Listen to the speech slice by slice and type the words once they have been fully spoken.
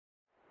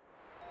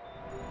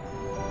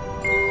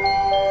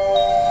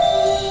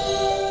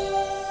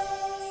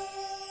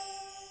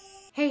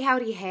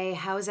Howdy hey,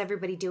 how's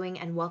everybody doing,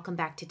 and welcome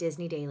back to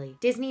Disney Daily.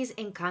 Disney's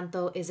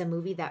Encanto is a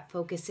movie that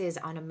focuses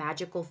on a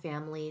magical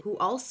family who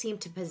all seem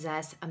to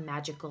possess a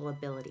magical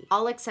ability,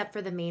 all except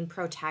for the main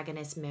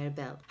protagonist,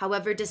 Mirabel.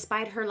 However,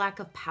 despite her lack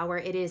of power,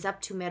 it is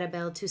up to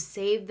Mirabel to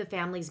save the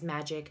family's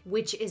magic,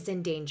 which is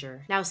in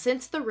danger. Now,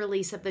 since the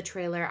release of the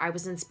trailer, I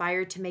was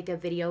inspired to make a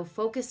video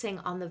focusing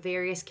on the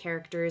various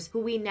characters who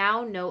we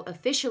now know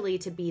officially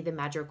to be the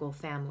magical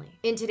family.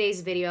 In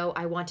today's video,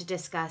 I want to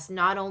discuss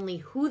not only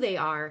who they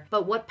are,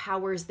 but what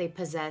powers they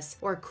possess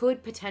or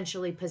could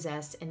potentially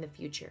possess in the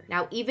future.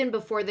 Now, even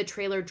before the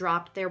trailer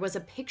dropped, there was a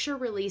picture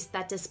released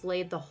that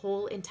displayed the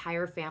whole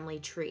entire family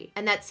tree.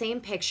 And that same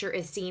picture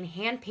is seen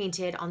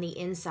hand-painted on the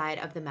inside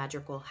of the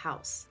magical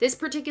house. This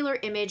particular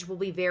image will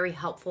be very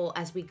helpful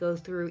as we go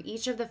through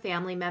each of the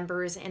family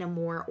members in a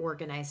more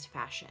organized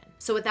fashion.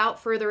 So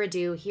without further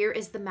ado, here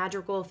is the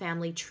magical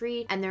family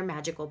tree and their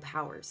magical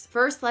powers.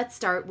 First, let's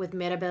start with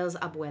Mirabel's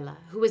abuela,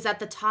 who is at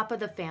the top of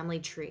the family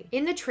tree.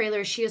 In the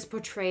trailer, she is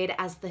portrayed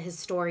as the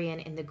historian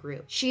in the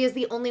group. She is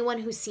the only one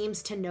who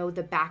seems to know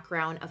the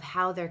background of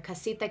how their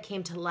casita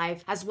came to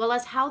life, as well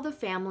as how the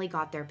family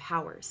got their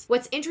powers.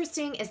 What's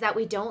interesting is that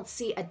we don't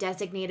see a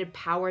designated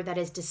power that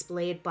is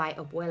displayed by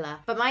abuela,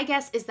 but my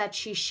guess is that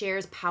she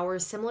shares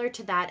powers similar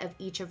to that of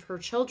each of her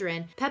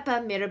children: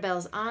 Pepa,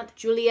 Mirabel's aunt;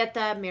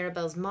 Julieta,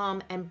 Mirabel's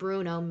mom; and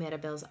Bruno,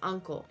 Mirabel's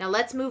uncle. Now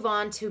let's move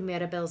on to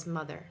Mirabel's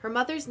mother. Her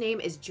mother's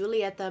name is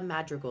Julieta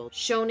Madrigal,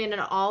 shown in an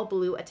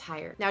all-blue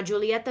attire. Now,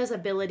 Julieta's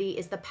ability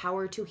is the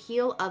power to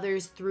heal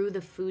others through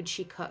the food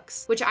she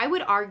cooks, which I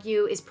would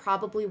argue is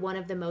probably one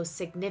of the most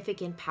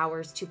significant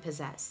powers to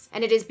possess.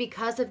 And it is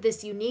because of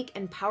this unique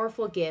and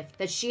powerful gift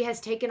that she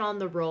has taken on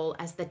the role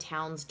as the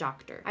town's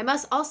doctor. I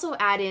must also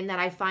add in that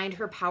I find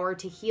her power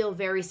to heal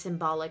very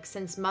symbolic,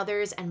 since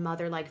mothers and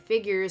mother-like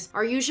figures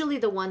are usually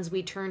the ones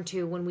we turn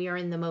to when we are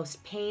in the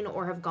most pain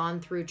or have gone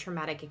through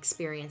traumatic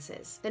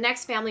experiences. The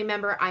next family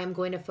member I am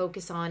going to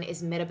focus on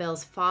is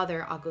Mirabel's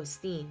father,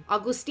 Agustin.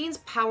 Agustin's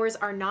powers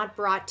are not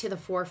brought to the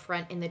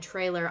forefront in the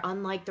trailer,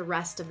 unlike the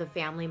rest of the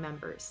family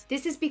members.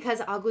 This is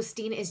because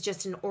Agustin is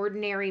just an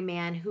ordinary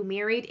man who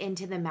married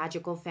into the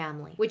magical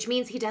family, which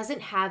means he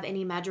doesn't have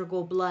any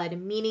magical blood,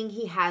 meaning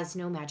he has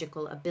no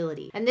magical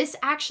ability. And this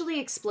actually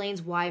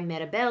explains why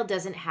Mirabel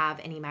doesn't have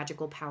any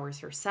magical powers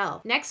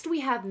herself. Next,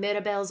 we have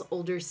Mirabel's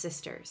older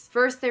sisters.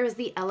 First, there is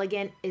the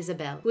elegant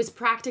Isabel, who is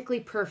practically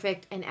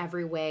perfect in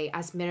every way,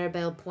 as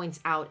Mirabel points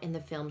out in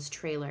the film's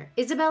trailer.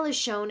 Isabel is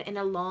shown in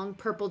a long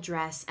purple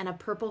dress and a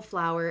purple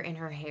flower in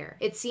her hair.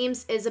 It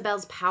seems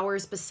Isabel's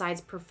powers,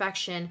 besides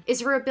perfection,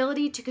 is her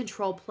ability to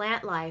control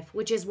plant life,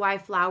 which is why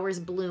flowers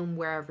bloom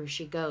wherever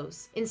she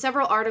goes. In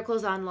several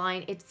articles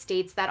online, it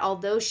states that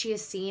although she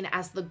is seen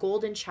as the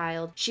golden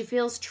child, she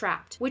feels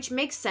trapped, which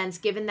makes sense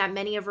given that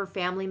many of her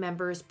family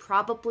members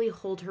probably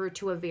hold her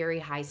to a very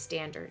high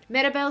standard.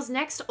 Mirabel's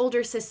next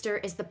older sister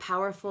is the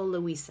powerful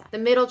Luisa, the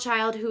middle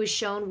child, who is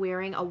shown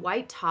wearing a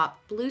white top,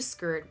 blue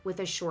skirt with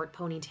a short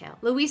ponytail.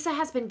 Luisa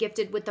has been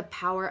gifted with the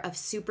power of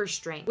super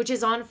strength, which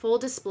is on full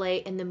display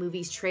in the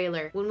movie's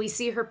trailer when we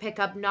see her pick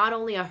up not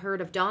only a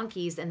herd of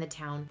donkeys in the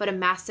town, but a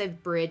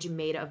massive bridge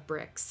made of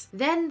bricks.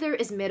 Then there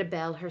is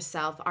Mirabel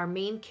herself, our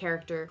main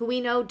character, who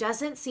we know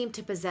doesn't seem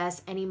to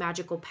possess any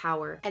magical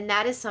power, and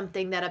that is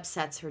something that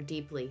upsets her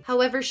deeply.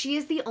 However, she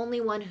is the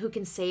only one who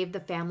can save the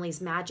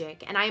family's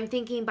magic, and I am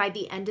thinking by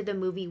the end of the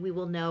movie we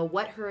will know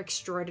what her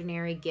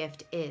extraordinary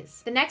gift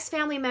is. The next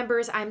family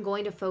members I'm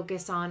going to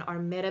focus on are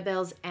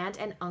Mirabel's aunt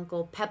and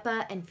uncle,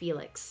 Pepa and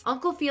Felix.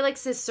 Uncle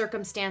Felix's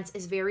circumstance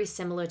is very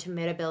similar to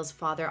Mirabel's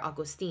father,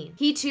 Agustin.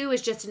 He too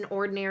is just an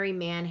ordinary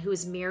man who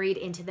is married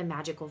into the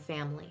magical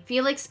family.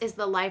 Felix is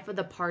the life of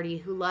the party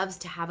who loves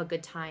to have a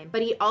good time,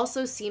 but he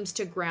also seems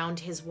to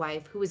ground his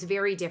wife, who is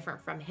very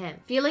different from him.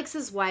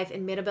 Felix's wife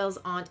and Mirabel's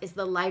aunt is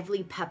the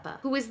lively Pepa,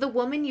 who is the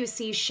woman you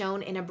see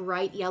shown in a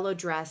bright yellow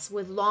dress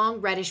with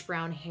long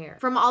reddish-brown hair.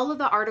 From all of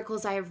the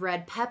articles I have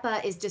read,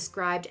 Pepa is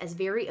described as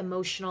very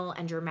emotional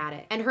and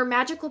dramatic, and her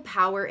magical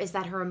power is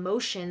that her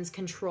emotions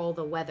control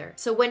the weather.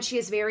 So when she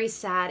is very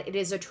sad, it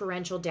is a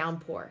torrential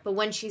downpour, but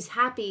when she's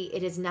happy,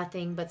 it is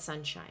nothing but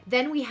sunshine.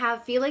 Then we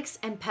have Felix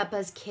and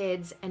Pepa's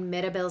kids and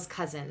Mirabel's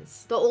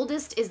cousins. The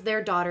oldest is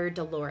their daughter,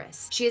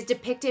 Dolores. She is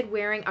depicted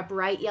wearing a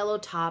bright yellow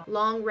top,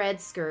 long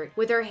red skirt,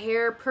 with her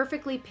hair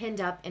perfectly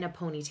pinned up in a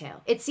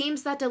ponytail. It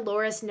seems that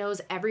Dolores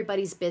knows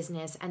everybody's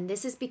business, and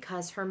this is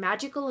because her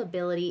magical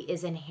ability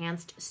is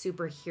enhanced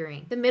super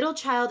hearing. The middle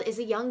child is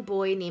a young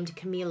boy named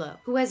Camilo,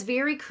 who has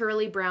very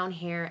curly brown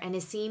hair and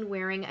is seen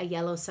wearing a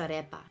yellow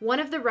sarepa. One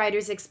of the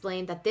writers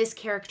explained that this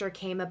character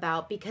came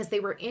about because they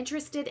were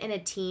interested in a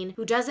teen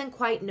who doesn't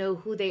quite know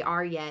who they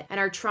are yet and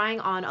are trying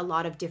on a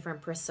lot of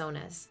different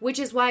personas. Which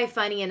is why,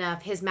 funny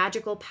enough, his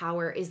magical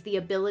power is the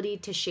ability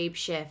to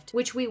shapeshift,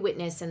 which we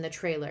witness in the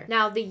trailer.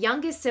 Now, the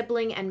youngest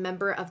sibling and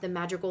member of the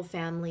magical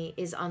family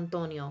is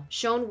Antonio,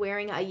 shown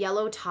wearing a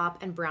yellow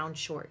top and brown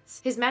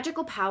shorts. His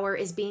magical power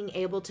is being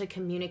able to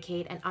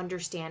communicate and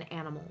understand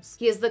animals.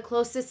 He is the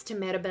closest to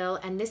Mirabel,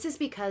 and this is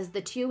because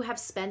the two have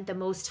spent the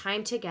most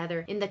time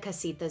together in the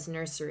casita's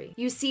nursery.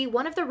 You see,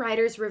 one of the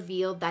writers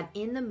revealed that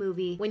in the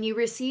movie, when you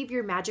receive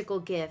your magical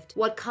gift,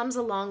 what comes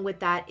along with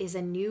that is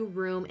a new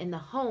room in the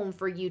home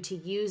for you to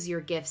use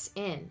your gifts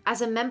in.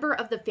 As a member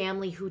of the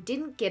family who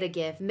didn't get a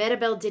gift,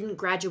 Mirabel didn't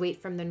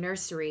graduate from the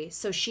nursery,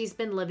 so she's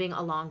been living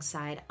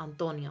alongside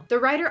Antonio. The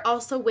writer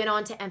also went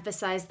on to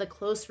emphasize the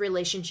close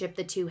relationship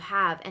the two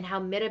have and how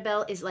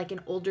Mirabel is like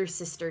an older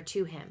sister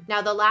to him.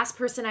 Now, the last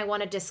person I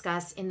want to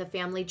discuss in the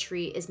family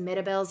tree is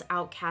Mirabel's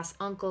outcast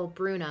uncle,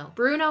 Bruno.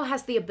 Bruno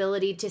has the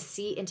ability to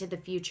see into the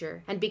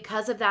future, and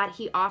because of that,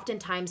 he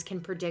oftentimes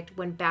can predict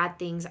when bad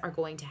things are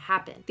going to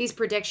happen. These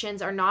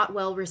predictions are not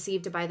well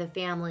received by the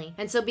family,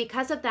 and so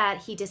because of that,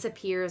 he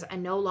disappears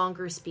and no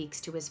longer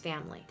speaks to his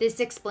family. This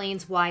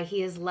explains why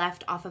he is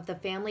left off of the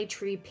family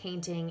tree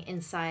painting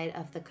inside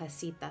of the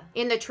casita.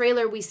 In the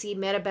trailer, we see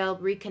Mirabel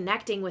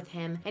reconnecting with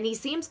him, and he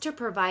seems to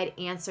provide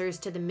answers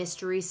to the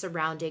mystery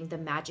surrounding the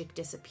magic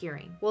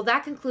disappearing. Well,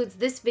 that concludes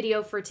this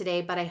video for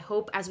today, but I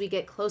hope as we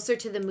get closer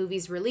to the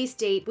movie's release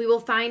date, we will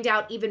find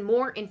out even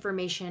more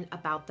information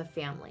about the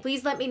family.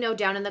 Please let me know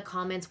down in the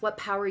comments what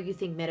power you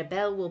think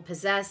Mirabel will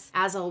possess.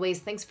 As always,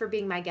 thanks for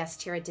being my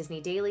guest here at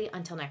Disney Daily.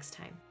 Until next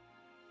time.